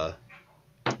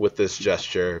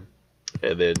gesture,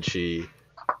 and then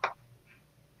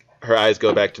her eyes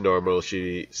go back to normal.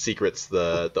 She secrets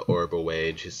the orb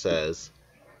away, and she says,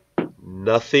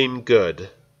 "Nothing good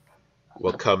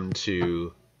will come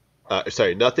to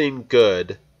nothing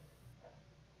good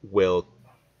will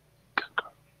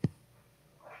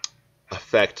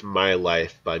affect my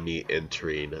life by me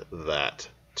entering that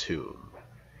tomb,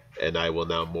 and I will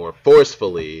now more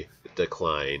forcefully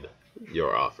decline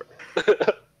your offer."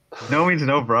 No means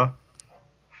no, bro.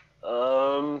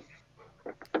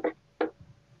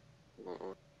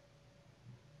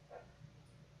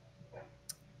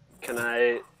 Can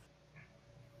I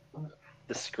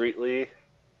discreetly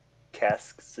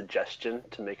cast suggestion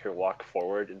to make her walk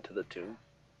forward into the tomb?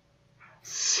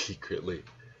 Secretly.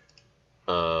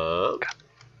 A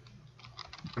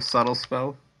subtle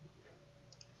spell.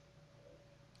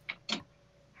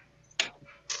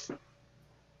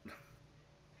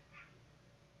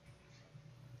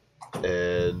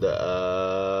 And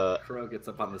Crow gets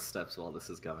up on the steps while this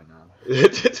is going on.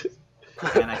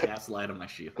 uh And I cast light on my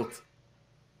shield.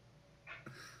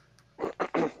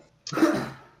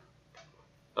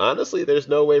 honestly, there's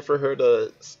no way for her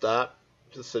to stop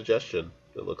the suggestion,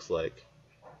 it looks like.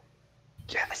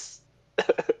 Yes.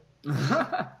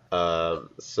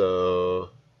 So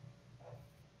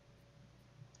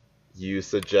you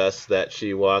suggest that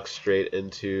she walks straight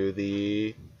into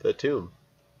the tomb.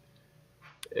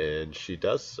 And she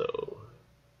does so.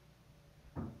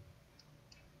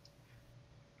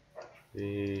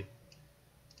 The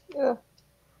Ugh.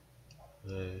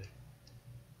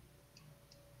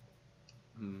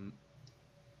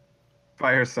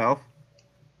 By herself?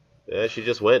 Yeah, she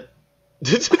just went.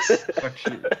 Fuck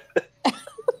she-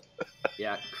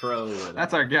 Yeah, Crow would.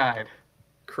 That's our guide.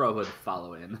 Crow would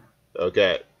follow in.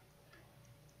 Okay.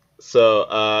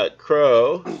 So,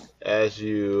 Crow, as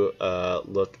you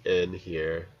look in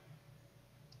here,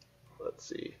 let's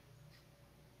see.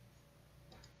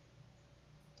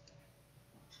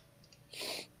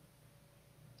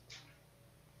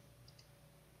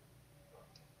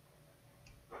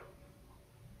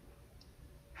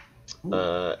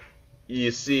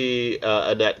 You see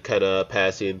Annette kind of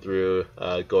passing through,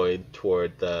 going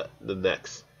toward the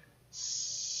next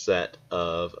set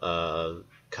of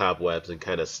cobwebs and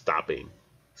kind of stopping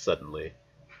suddenly.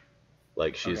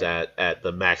 Like she's at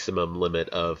the maximum limit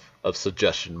of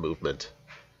suggestion movement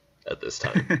at this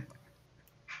time.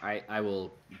 I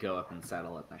will go up and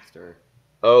saddle up next to her.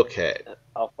 Okay.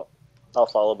 I'll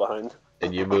follow behind.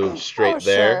 And you move straight Oh,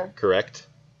 there, sure. correct?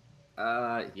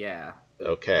 Yeah.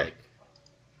 Okay.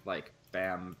 Like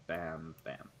bam, bam,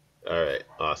 bam. All right.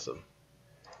 Awesome.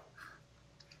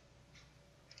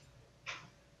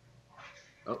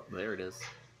 Oh, there it is.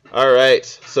 All right.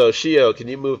 So Shio, can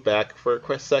you move back for a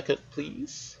quick second,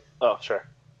 please? Oh, sure.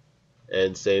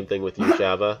 And same thing with you,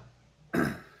 Java.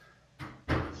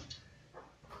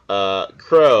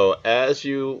 Crow, as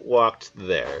you walked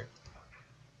there,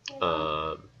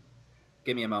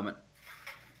 Give me a moment.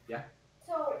 Yeah.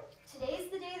 So today's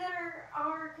the day that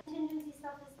our contingency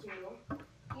stuff is due.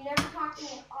 You never talked to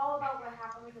me at all about what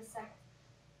happened with the second.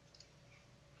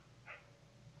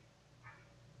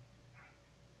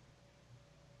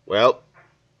 well,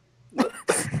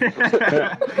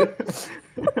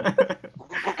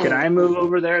 Can I move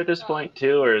over there at this point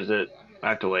too, or is it I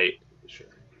have to wait? sure,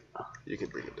 you can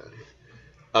bring him down here.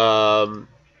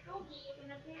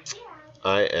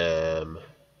 I am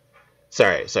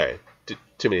sorry.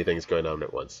 Too many things going on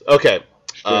at once. Okay.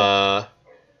 Sure.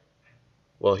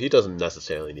 Well, he doesn't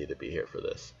necessarily need to be here for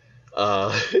this.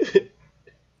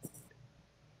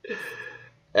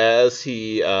 As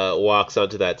he walks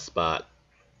onto that spot,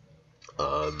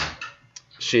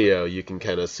 Shio, you can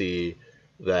kind of see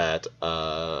that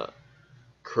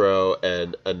Crow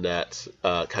and Annette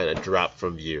kind of drop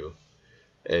from view,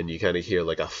 and you kind of hear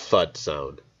like a thud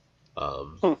sound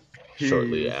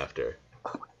shortly after.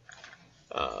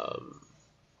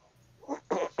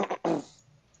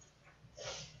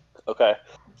 Okay.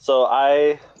 So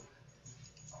I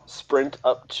sprint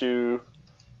up to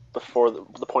before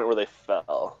the point where they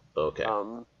fell. Okay.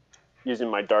 Using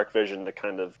my dark vision to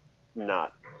kind of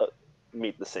not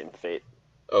meet the same fate.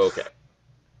 Okay.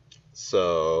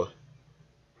 So,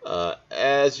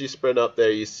 as you sprint up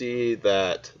there, you see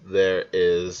that there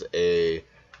is a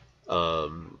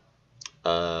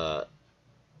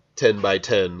 10 by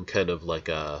 10 kind of like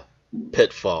a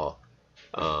pitfall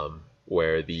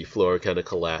where the floor kind of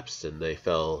collapsed and they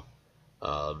fell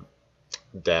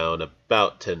down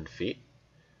about 10 feet,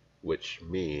 which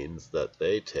means that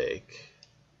they take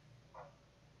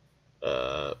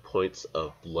points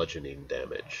of bludgeoning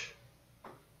damage.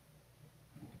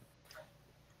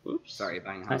 Oops. Sorry,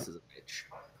 buying a house is a bitch.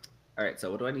 Alright,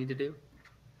 so what do I need to do?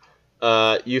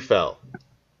 You fell.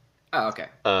 Oh, okay.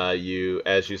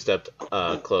 As you stepped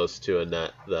close to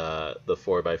Annette, the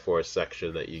 4x4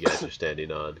 section that you guys are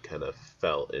standing on kind of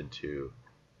fell into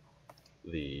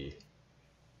the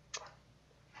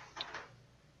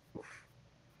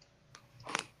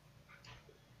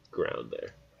ground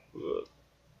there. Whoa.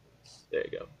 There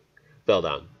you go. Fell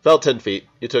down. Fell 10 feet.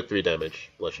 You took 3 damage,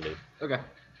 bludgeoning. Okay.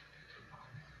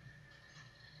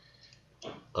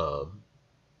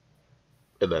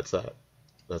 And that's that.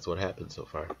 That's what happened so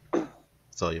far.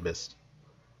 That's all you missed.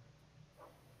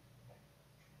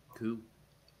 Cool.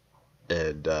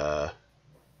 And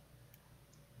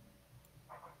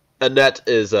Annette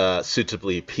is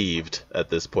suitably peeved at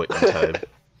this point in time.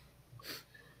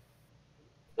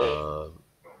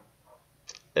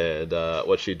 And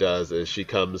what she does is she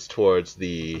comes towards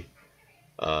the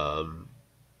edge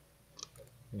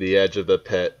of the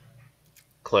pit,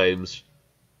 climbs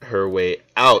her way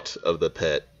out of the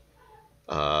pit,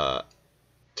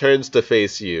 turns to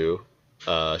face you,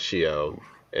 Shio,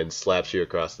 and slaps you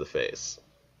across the face.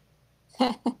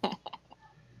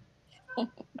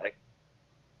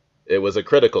 It was a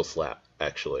critical slap,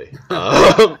 actually.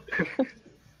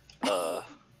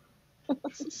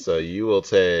 So you will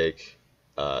take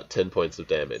 10 points of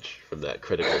damage from that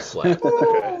critical slap.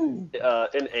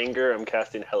 In anger, I'm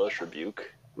casting Hellish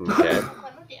Rebuke. Okay.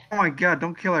 Oh my god,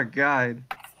 don't kill our guide.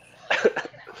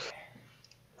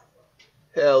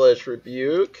 Hellish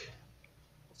Rebuke.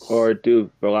 Or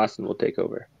do Verlassen will take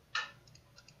over.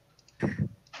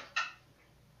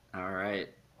 All right.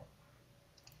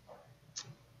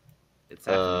 It's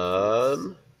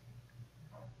happening.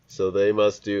 So they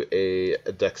must do a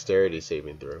dexterity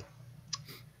saving throw.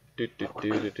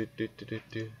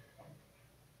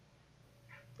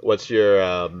 What's your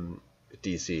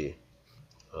DC?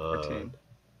 14.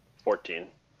 14.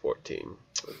 14.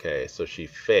 Okay, so she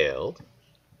failed.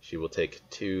 She will take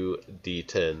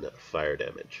 2d10 fire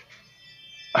damage.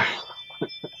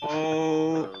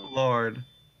 Oh, Lord.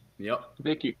 Yep.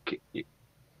 Vic, you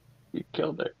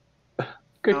killed her.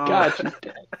 Good God, she's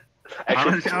dead.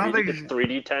 Actually, I don't think it's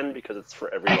 3d10 because it's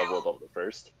for every level above the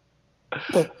first.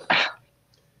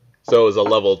 So it was a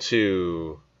level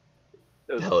 2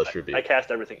 Hellish Rebuke. I cast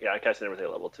everything. Yeah, I cast everything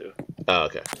at level 2. Oh,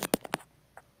 okay.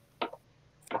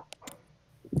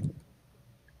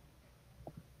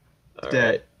 All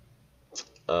Dead. right.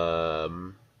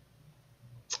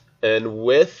 And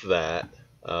with that,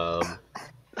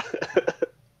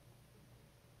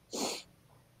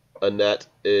 Annette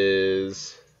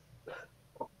is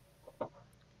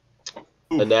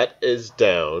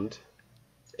downed,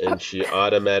 and she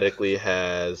automatically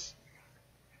has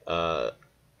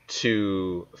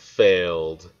 2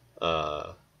 failed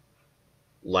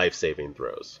life saving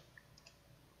throws.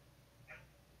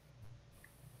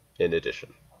 In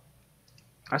addition.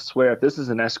 I swear, if this is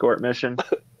an escort mission,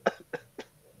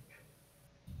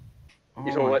 Oh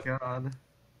You know my what? god.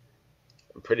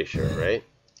 I'm pretty sure, right?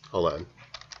 Hold on.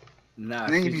 No, I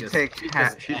think if you take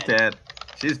half, she's dead.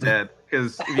 She's dead.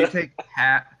 Because if you take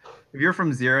half, if you're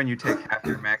from 0 and you take half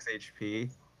your max HP,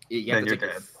 then you're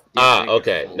dead.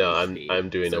 Okay. No, I'm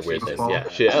doing a weird thing.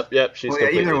 Yeah. Yep. She's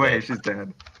completely either way, dead. she's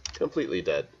dead. Completely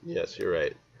dead. Yes, you're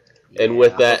right. And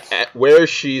with that, where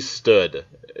she stood,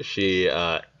 she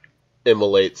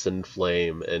immolates in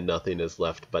flame, and nothing is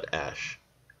left but ash.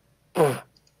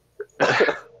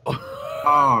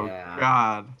 Oh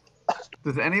god.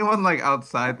 Does anyone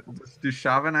outside? Do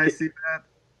Shava and I see that?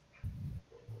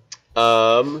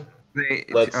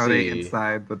 Let's Are see. they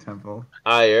inside the temple?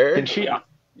 Ire, can she?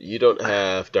 you don't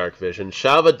have dark vision.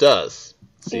 Shava does.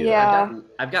 See Yeah.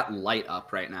 I've got light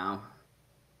up right now.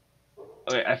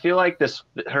 Okay, I feel like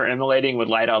her immolating would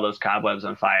light all those cobwebs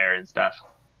on fire and stuff,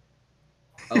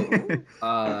 and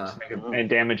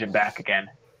damage him back again.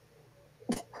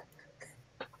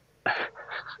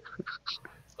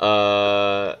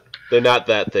 They're not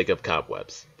that thick of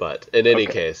cobwebs, but in any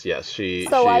case, yes, she is.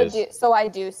 So I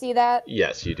do see that.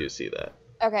 Yes, you do see that.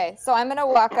 Okay, so I'm gonna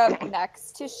walk up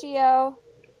next to Shio,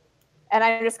 and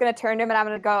I'm just gonna turn to him and I'm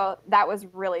gonna go, "That was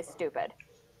really stupid."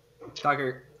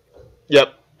 Tucker.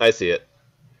 Yep, I see it.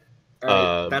 All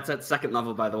right, that's at 2nd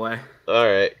level, by the way. All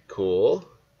right, cool.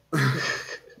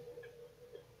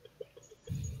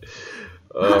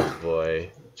 Oh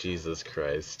boy, Jesus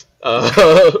Christ!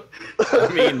 I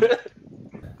mean,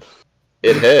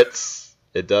 it hits.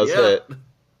 It does yeah. hit.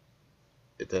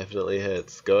 It definitely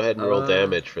hits. Go ahead and roll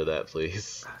damage for that,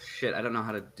 please. Shit, I don't know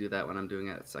how to do that when I'm doing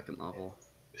it at 2nd level.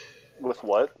 With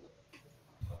what?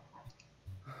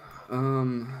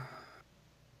 Oh,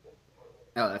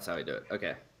 that's how I do it.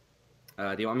 Okay.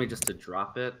 Do you want me just to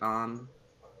drop it on?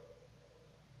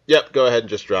 Yep, go ahead and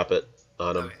just drop it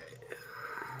on him. Okay.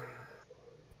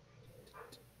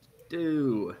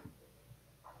 Do.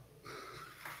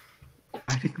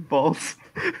 I think bolts.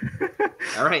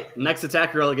 All right, next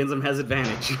attack roll against him has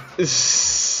advantage.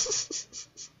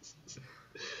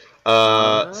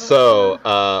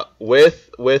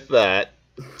 With that,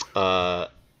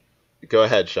 go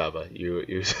ahead, Shaba.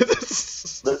 You.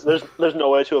 There's no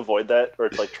way to avoid that or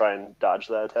to try and dodge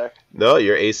that attack. No,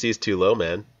 your AC is too low,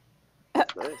 man.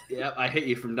 Nice. Yep, I hit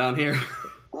you from down here.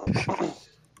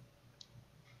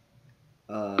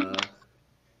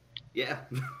 Yeah.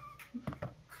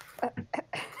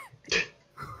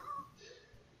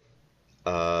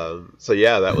 So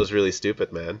yeah, that was really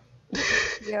stupid, man.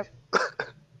 Yep.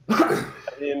 I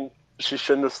mean, she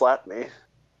shouldn't have slapped me.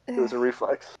 It was a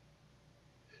reflex.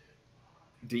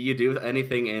 Do you do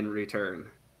anything in return?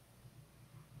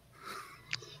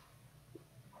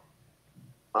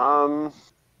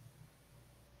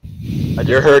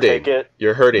 You're hurting.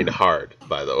 You're hurting hard,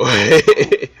 by the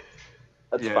way.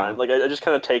 That's fine. I just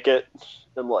kind of take it.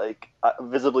 I'm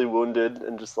visibly wounded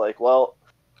and just well,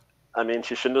 I mean,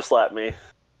 she shouldn't have slapped me.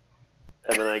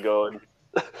 And then I go and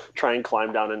try and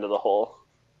climb down into the hole.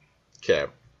 Okay.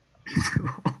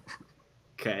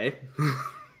 Okay.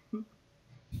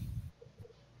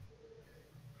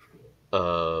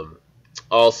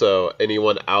 also,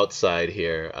 anyone outside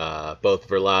here, both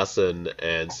Verlassen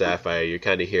and Sapphire, you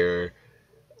kind of hear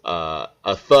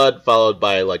a thud followed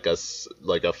by like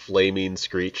a flaming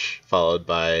screech followed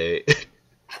by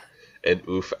an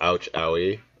oof, ouch,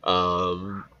 owie.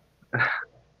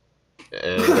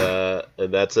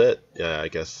 And that's it. Yeah, I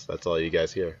guess that's all you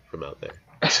guys hear from out there.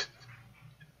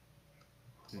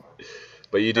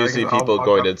 But you do see people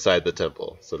going inside the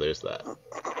temple, so there's that.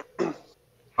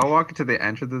 I'll walk to the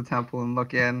entrance of the temple and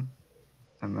look in,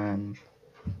 and then,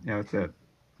 yeah, that's it.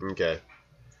 Okay.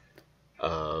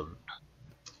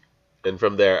 And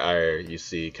from there, you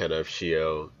see kind of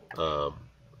Shio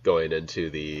going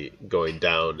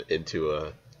down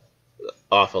into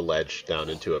off a ledge down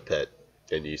into a pit,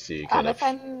 and you see kind of. If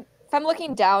I'm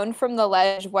looking down from the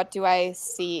ledge, what do I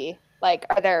see? Like,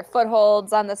 are there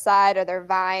footholds on the side? Are there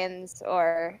vines,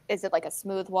 or is it like a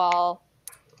smooth wall?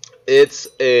 It's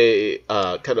a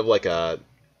kind of like a.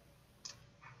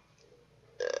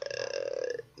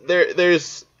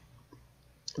 There's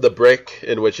the brick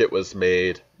in which it was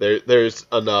made. There's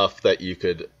enough that you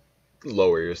could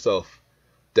lower yourself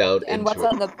down and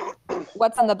into it.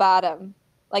 What's on the bottom?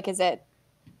 Like, is it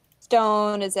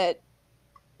stone? Is it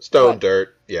stone,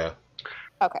 dirt? Yeah.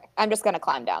 Okay, I'm just gonna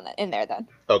climb down in there then.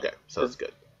 Okay, sounds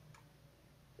good.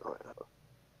 I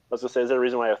was gonna say, is there a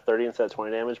reason why I have 30 instead of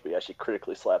 20 damage? But yeah, she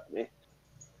critically slapped me.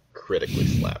 Critically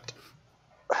slapped.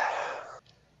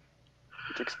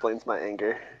 Which explains my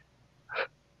anger.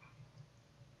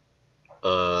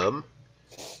 From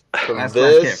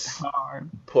this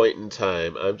point in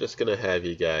time, I'm just gonna have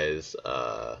you guys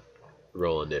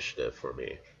roll initiative for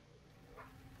me.